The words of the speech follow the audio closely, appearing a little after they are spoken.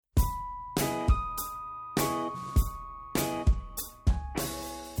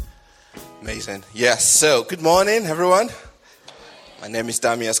Amazing. Yes. So, good morning, everyone. My name is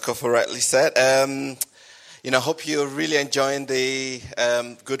Dami, as Kofo rightly said. I hope you're really enjoying the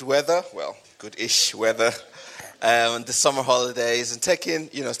good weather. Well, good-ish weather. The summer holidays and taking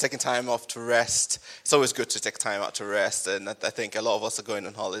time off to rest. It's always good to take time out to rest, and I think a lot of us are going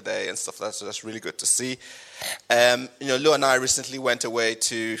on holiday and stuff like that, so that's really good to see. Lou and I recently went away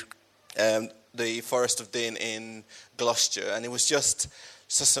to the Forest of Dean in Gloucester, and it was just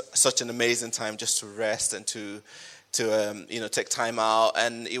such an amazing time just to rest and to take time out,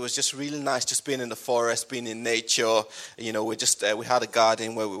 and it was just really nice just being in the forest, being in nature. We had a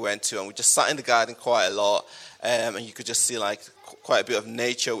garden where we went to, and we just sat in the garden quite a lot, and you could just see like quite a bit of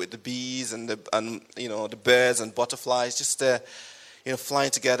nature with the bees and the birds and butterflies just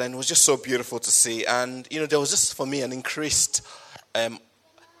flying together, and it was just so beautiful to see. And there was just for me an increased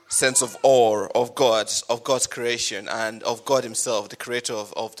sense of awe of God's creation and of God Himself, the Creator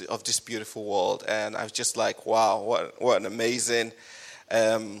of this beautiful world. And I was just like, wow, what an amazing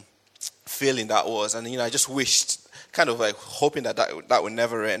feeling that was. And I just wished, kind of like hoping that would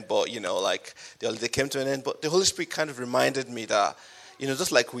never end. But the holiday came to an end. But the Holy Spirit kind of reminded me that,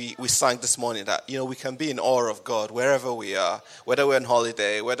 just like we sang this morning, that we can be in awe of God wherever we are, whether we're on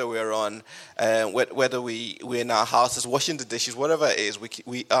holiday, whether we're on, whether we're in our houses washing the dishes, whatever it is, we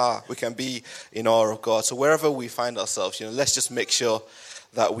can be in awe of God. So wherever we find ourselves, let's just make sure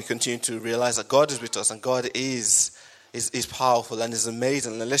that we continue to realize that God is with us and God is powerful and is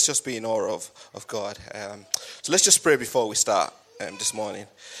amazing, and let's just be in awe of God. So let's just pray before we start this morning.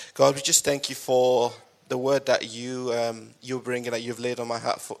 God, we just thank you for the word that you're bringing, that you've laid on my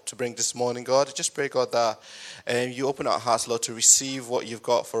heart to bring this morning, God. I just pray, God, that you open our hearts, Lord, to receive what you've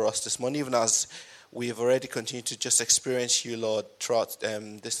got for us this morning, even as we've already continued to just experience you, Lord, throughout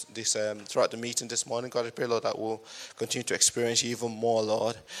throughout the meeting this morning. God, I pray, Lord, that we'll continue to experience you even more,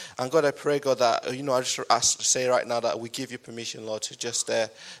 Lord. And God, I pray, God, that, I just say right now that we give you permission, Lord, to just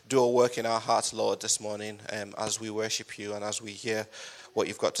do a work in our hearts, Lord, this morning, as we worship you and as we hear what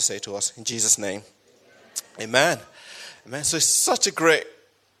you've got to say to us. In Jesus' name. Amen. So it's such a great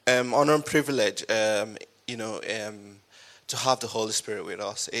honor and privilege, to have the Holy Spirit with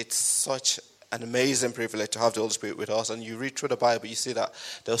us. It's such an amazing privilege to have the Holy Spirit with us. And you read through the Bible, you see that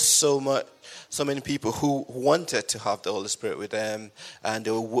there's so many people who wanted to have the Holy Spirit with them, and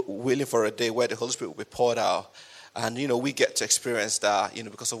they were willing for a day where the Holy Spirit would be poured out. And, we get to experience that,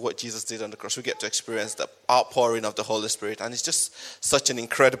 because of what Jesus did on the cross. We get to experience the outpouring of the Holy Spirit. And it's just such an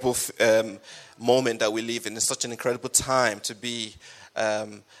incredible moment that we live in. It's such an incredible time to be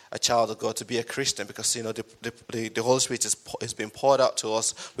a child of God, to be a Christian, because, the Holy Spirit is being poured out to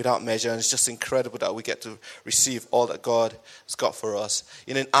us without measure. And it's just incredible that we get to receive all that God has got for us.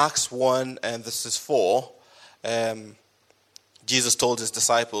 In Acts 1 and verses 4, Jesus told his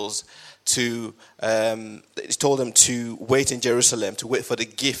disciples he told them to wait in Jerusalem, to wait for the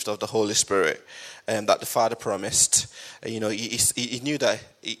gift of the Holy Spirit that the Father promised. He knew that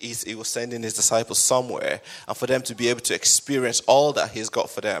he was sending his disciples somewhere, and for them to be able to experience all that he's got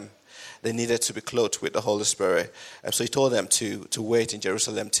for them, they needed to be clothed with the Holy Spirit. And so he told them to wait in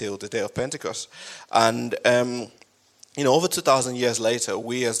Jerusalem till the day of Pentecost. And over 2,000 years later,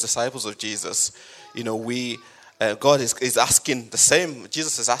 we as disciples of Jesus, God is asking the same.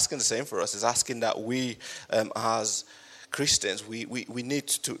 Jesus is asking the same for us. He's asking that we, as Christians, we need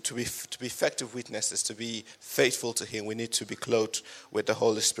to be effective witnesses, to be faithful to Him. We need to be clothed with the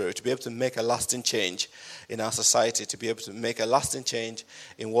Holy Spirit, to be able to make a lasting change in our society, to be able to make a lasting change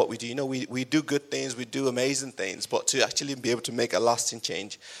in what we do. We do good things, we do amazing things, but to actually be able to make a lasting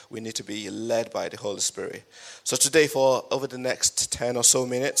change, we need to be led by the Holy Spirit. So today, for over the next 10 or so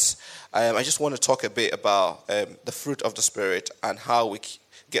minutes, I just want to talk a bit about the fruit of the Spirit and how we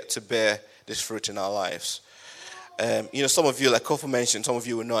get to bear this fruit in our lives. Some of you, like Kofo mentioned, some of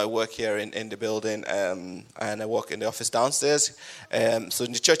you will know I work here in the building, and I work in the office downstairs. So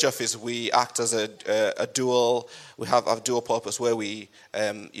in the church office, we act as a dual. We have a dual purpose where we,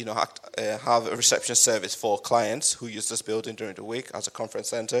 have a reception service for clients who use this building during the week as a conference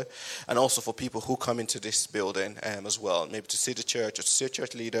center, and also for people who come into this building as well, maybe to see the church or to see a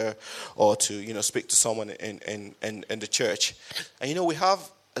church leader, or to speak to someone in the church. And we have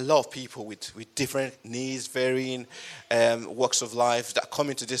a lot of people with different needs, varying walks of life that come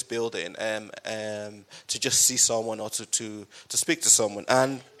into this building to just see someone or to speak to someone.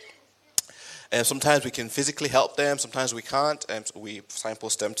 And sometimes we can physically help them, sometimes we can't. So we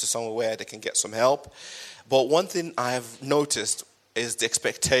signpost them to somewhere where they can get some help. But one thing I've noticed is the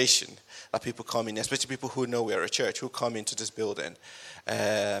expectation that people come in, especially people who know we're a church, who come into this building.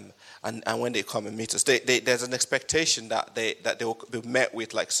 and when they come and meet us, there's an expectation that they will be met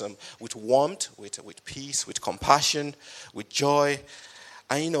with with warmth, with peace, with compassion, with joy.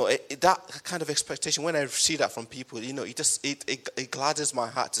 And that kind of expectation, when I see that from people, it gladdens my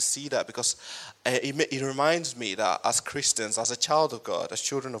heart to see that, because it reminds me that as Christians, as a child of God, as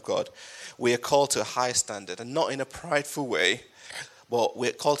children of God, we are called to a high standard, and not in a prideful way, but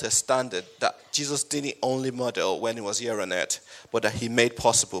we're called to a standard that Jesus didn't only model when he was here on earth, but that he made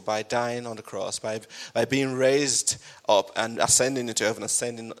possible by dying on the cross, by being raised up and ascending into heaven and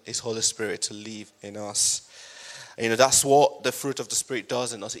sending his Holy Spirit to live in us. That's what the fruit of the Spirit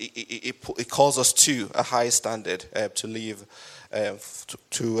does in us. It calls us to a high standard, to live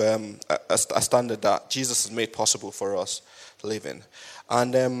to a standard that Jesus has made possible for us to live in.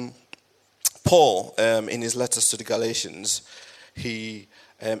 And Paul, in his letters to the Galatians, he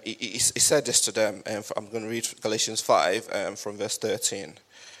said this to them. I'm going to read Galatians 5 from verse 13.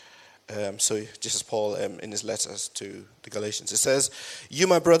 So this is Paul in his letters to the Galatians. It says, "You,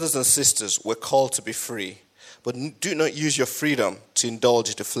 my brothers and sisters, were called to be free, but do not use your freedom to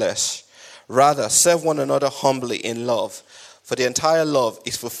indulge the flesh. Rather, serve one another humbly in love. For the entire love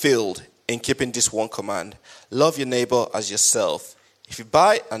is fulfilled in keeping this one command: love your neighbor as yourself. If you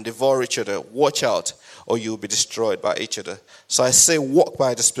bite and devour each other, watch out, or you will be destroyed by each other. So I say, walk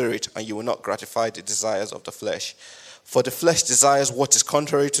by the Spirit, and you will not gratify the desires of the flesh. For the flesh desires what is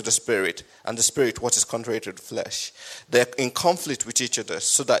contrary to the Spirit, and the Spirit what is contrary to the flesh. They are in conflict with each other,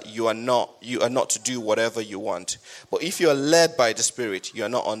 so that you are not to do whatever you want. But if you are led by the Spirit, you are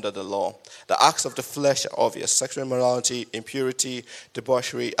not under the law. The acts of the flesh are obvious: sexual immorality, impurity,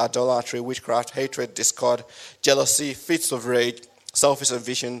 debauchery, idolatry, witchcraft, hatred, discord, jealousy, fits of rage, selfish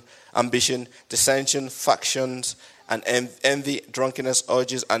ambition, dissension, factions, and envy, drunkenness,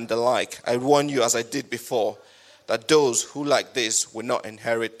 orgies, and the like. I warn you, as I did before, that those who like this will not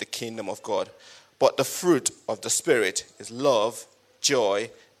inherit the kingdom of God. But the fruit of the Spirit is love,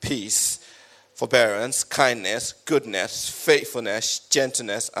 joy, peace, forbearance, kindness, goodness, faithfulness,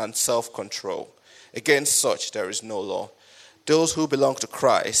 gentleness, and self-control. Against such there is no law. Those who belong to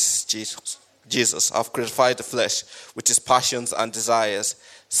Christ Jesus have crucified the flesh with its passions and desires.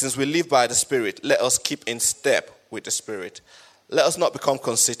 Since we live by the Spirit, let us keep in step with the Spirit. Let us not become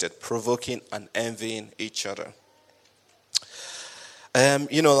conceited, provoking and envying each other." I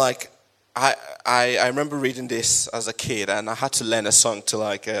remember reading this as a kid, and I had to learn a song to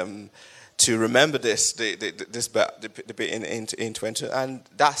remember this bit in 20, and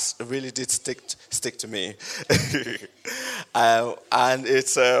that really did stick to me. And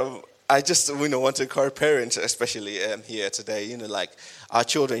it's I just want to encourage parents, especially here today. Our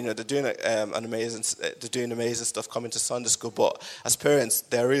children, they're doing amazing stuff coming to Sunday school. But as parents,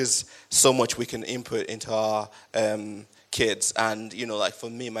 there is so much we can input into our kids. And for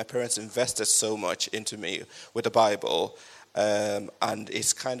me, my parents invested so much into me with the Bible, and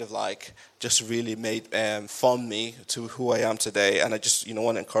it's kind of just really made formed me to who I am today. And I just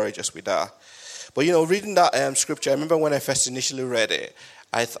want to encourage us with that. But reading that scripture, I remember when I first initially read it,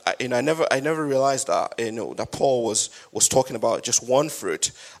 I never realized that that Paul was talking about just one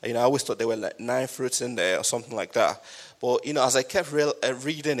fruit. I always thought there were 9 fruits in there or something like that. But as I kept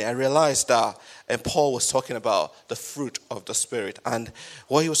reading it, I realized that Paul was talking about the fruit of the Spirit. And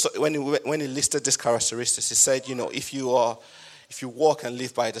what he was when he listed these characteristics, he said, if you walk and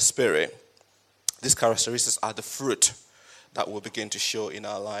live by the Spirit, these characteristics are the fruit that will begin to show in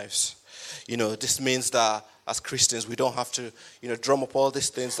our lives. This means that as Christians, we don't have to, drum up all these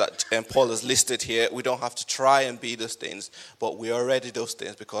things that Paul has listed here. We don't have to try and be those things, but we are already those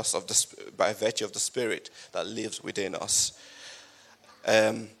things because of by virtue of the Spirit that lives within us.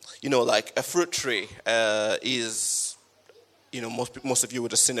 Like a fruit tree is, most of you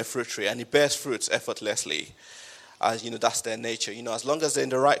would have seen a fruit tree, and it bears fruits effortlessly. As that's their nature. As long as they're in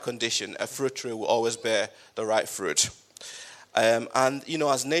the right condition, a fruit tree will always bear the right fruit. And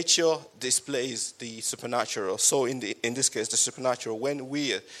as nature displays the supernatural, so in this case the supernatural, when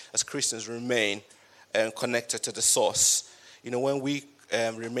we as Christians remain connected to the source, when we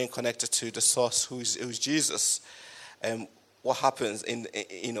remain connected to the source who's Jesus, what happens in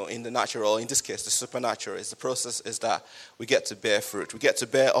the natural, in this case the supernatural, is the process is that we get to bear fruit. We get to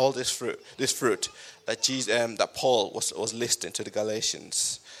bear all this fruit that that Paul was listing to the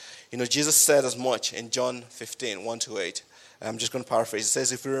Galatians. Jesus said as much in John 15, 1-8. I'm just going to paraphrase. It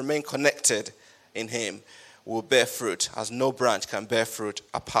says, if we remain connected in him, we'll bear fruit, as no branch can bear fruit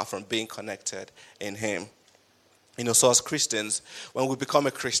apart from being connected in him. So as Christians, when we become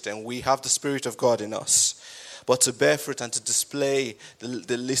a Christian, we have the Spirit of God in us. But to bear fruit and to display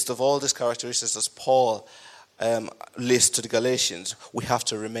the list of all these characteristics as Paul list to the Galatians, we have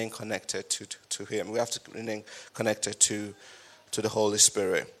to remain connected to him. We have to remain connected to the Holy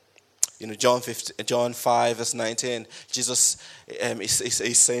Spirit. John 5 verse 19, Jesus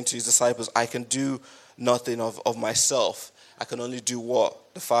is saying to his disciples, I can do nothing of myself. I can only do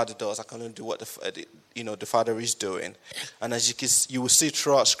what the Father does. I can only do what the Father is doing. And as you will see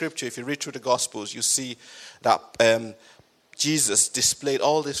throughout Scripture, if you read through the Gospels, you see that Jesus displayed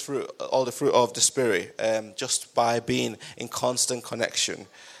all the fruit of the Spirit just by being in constant connection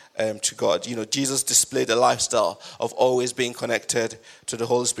to God. Jesus displayed a lifestyle of always being connected to the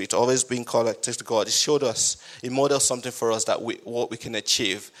Holy Spirit, always being connected to God. It modeled something for us that what we can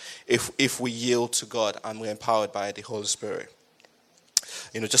achieve if we yield to God and we're empowered by the Holy Spirit.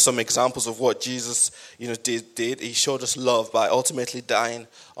 Just some examples of what Jesus, did. He showed us love by ultimately dying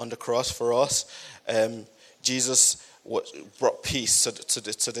on the cross for us. Jesus brought peace to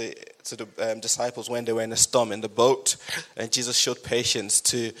the disciples when they were in a storm in the boat, and Jesus showed patience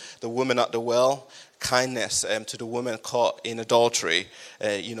to the woman at the well, kindness to the woman caught in adultery.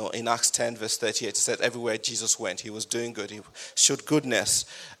 In Acts 10 verse 38, it said everywhere Jesus went, he was doing good. He showed goodness,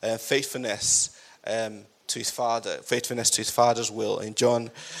 faithfulness to his Father's will. In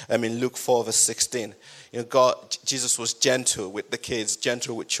Luke 4 verse 16, Jesus was gentle with the kids,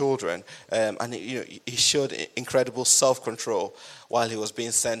 gentle with children, and he showed incredible self-control while he was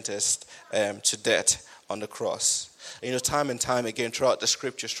being sentenced to death on the cross. Time and time again throughout the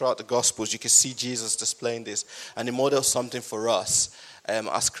Scriptures, throughout the Gospels, you can see Jesus displaying this, and he models something for us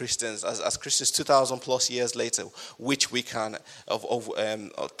as Christians, as Christians 2,000 plus years later, which we can of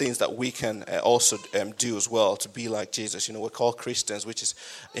things that we can also do as well to be like Jesus. We're called Christians, which is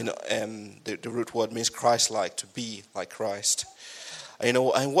the root word means Christ-like, to be like Christ. And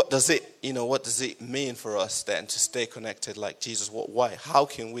what does it mean for us then to stay connected like Jesus? Why? How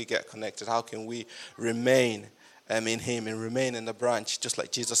can we get connected? How can we remain in him and remain in the branch just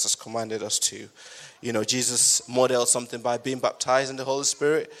like Jesus has commanded us to? Jesus modeled something by being baptized in the Holy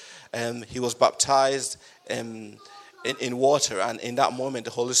Spirit. He was baptized in water, and in that moment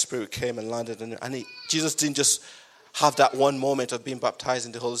the Holy Spirit came and landed on him. And Jesus didn't just have that one moment of being baptized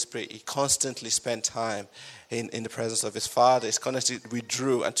in the Holy Spirit. He constantly spent time in the presence of his Father. He constantly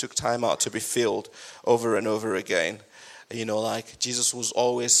withdrew and took time out to be filled over and over again. Jesus was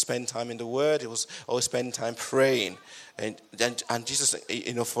always spending time in the Word. He was always spending time praying. And Jesus,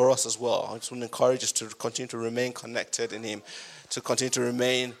 for us as well, I just want to encourage us to continue to remain connected in him, to continue to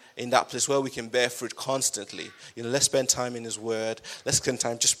remain in that place where we can bear fruit constantly. Let's spend time in his Word. Let's spend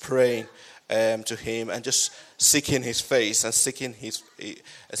time just praying to him and just seeking his face and seeking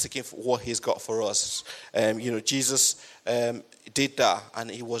what he's got for us. Jesus did that,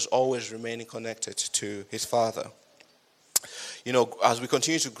 and he was always remaining connected to his Father. As we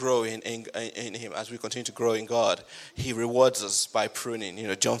continue to grow in him, as we continue to grow in God, he rewards us by pruning.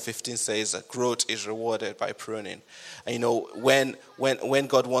 John 15 says that growth is rewarded by pruning. And when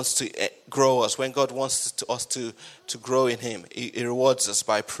God wants to grow us, when God wants us to grow in him, he rewards us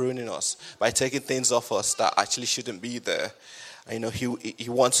by pruning us, by taking things off us that actually shouldn't be there. He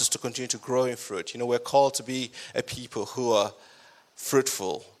wants us to continue to grow in fruit. We're called to be a people who are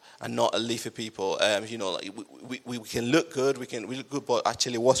fruitful and not a leafy people. We can look good, but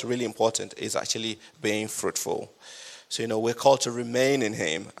actually what's really important is actually being fruitful. So, we're called to remain in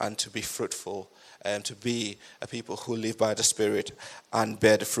him and to be fruitful, and to be a people who live by the Spirit and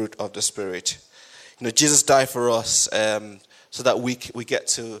bear the fruit of the Spirit. Jesus died for us so that we get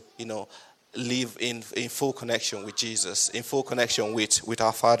to, live in full connection with Jesus, in full connection with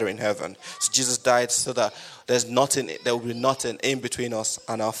our Father in heaven. So Jesus died so that there will be nothing in between us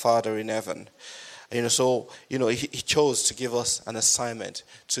and our Father in heaven. He chose to give us an assignment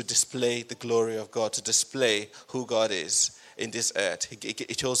to display the glory of God, to display who God is in this earth. He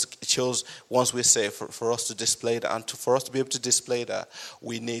chose once we're saved for us to display that, and for us to be able to display that,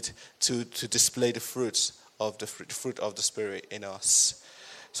 we need to display the fruit of the Spirit in us.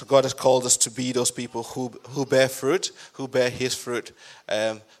 So God has called us to be those people who bear fruit, who bear his fruit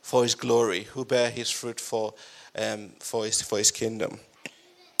for his glory, who bear his fruit for his kingdom.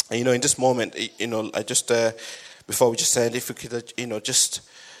 And in this moment, I just before we just said, if we could, just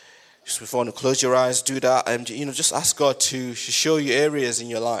before you close your eyes, do that, and just ask God to show you areas in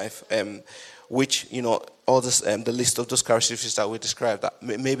your life, which all this the list of those characteristics that we described that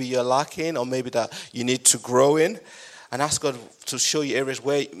maybe you're lacking, or maybe that you need to grow in. And ask God to show you areas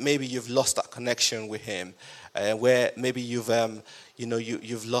where maybe you've lost that connection with him, where maybe you've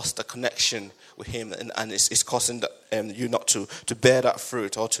you've lost the connection with him, and it's causing you not to bear that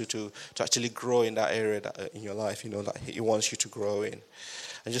fruit, or to actually grow in that area in your life, that he wants you to grow in.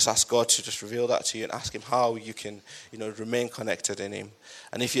 And just ask God to just reveal that to you, and ask him how you can, remain connected in him.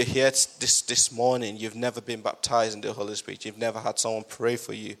 And if you're here this morning, you've never been baptized in the Holy Spirit, you've never had someone pray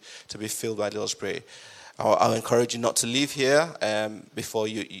for you to be filled by the Holy Spirit, I'll encourage you not to leave here before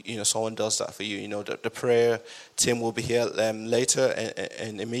someone does that for you. The prayer team will be here later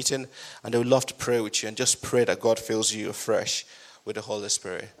in a meeting, and they would love to pray with you, and just pray that God fills you afresh with the Holy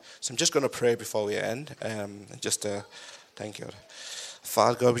Spirit. So I'm just going to pray before we end. Thank you.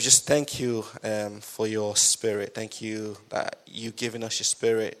 Father God, we just thank you for your Spirit. Thank you that you've given us your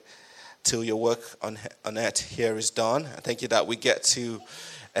Spirit till your work on earth here is done. I thank you that we get to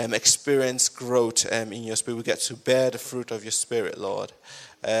experience growth in your Spirit. We get to bear the fruit of your Spirit, Lord.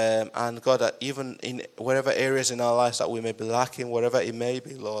 And God, that even in whatever areas in our lives that we may be lacking, whatever it may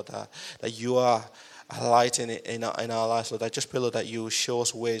be, Lord, that you are highlighting it in our lives, Lord. I just pray, Lord, that you show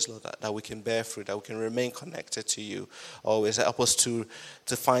us ways, Lord, that we can bear fruit, that we can remain connected to you always. Help us to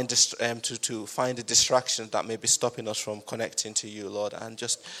find the distractions that may be stopping us from connecting to you, Lord, and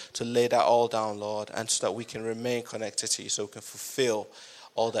just to lay that all down, Lord, and so that we can remain connected to you, so we can fulfill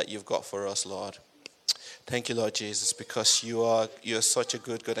all that you've got for us, Lord. Thank you, Lord Jesus, because you're such a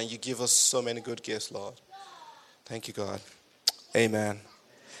good God, and you give us so many good gifts, Lord. Thank you, God. Amen.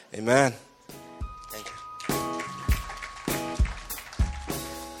 Amen.